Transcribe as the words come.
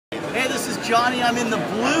Johnny. I'm in the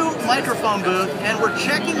blue microphone booth, and we're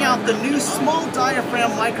checking out the new small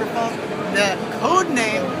diaphragm microphone, the code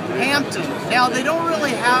name Hampton. Now, they don't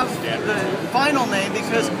really have the final name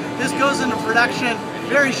because this goes into production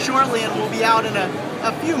very shortly and will be out in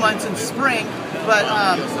a few months in spring. But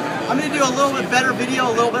I'm going to do a little bit better video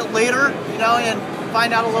a little bit later, you know, and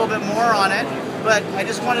find out a little bit more on it. But I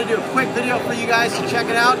just want to do a quick video for you guys to check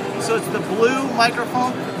it out. So it's the blue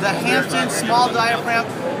microphone, the Hampton small diaphragm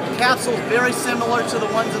capsule, very similar to the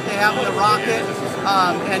ones that they have in the Rocket,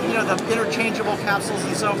 and you know, the interchangeable capsules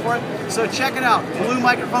and so forth. So check it out, blue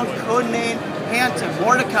microphone, code name Hampton.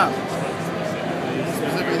 More to come.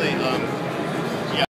 Specifically,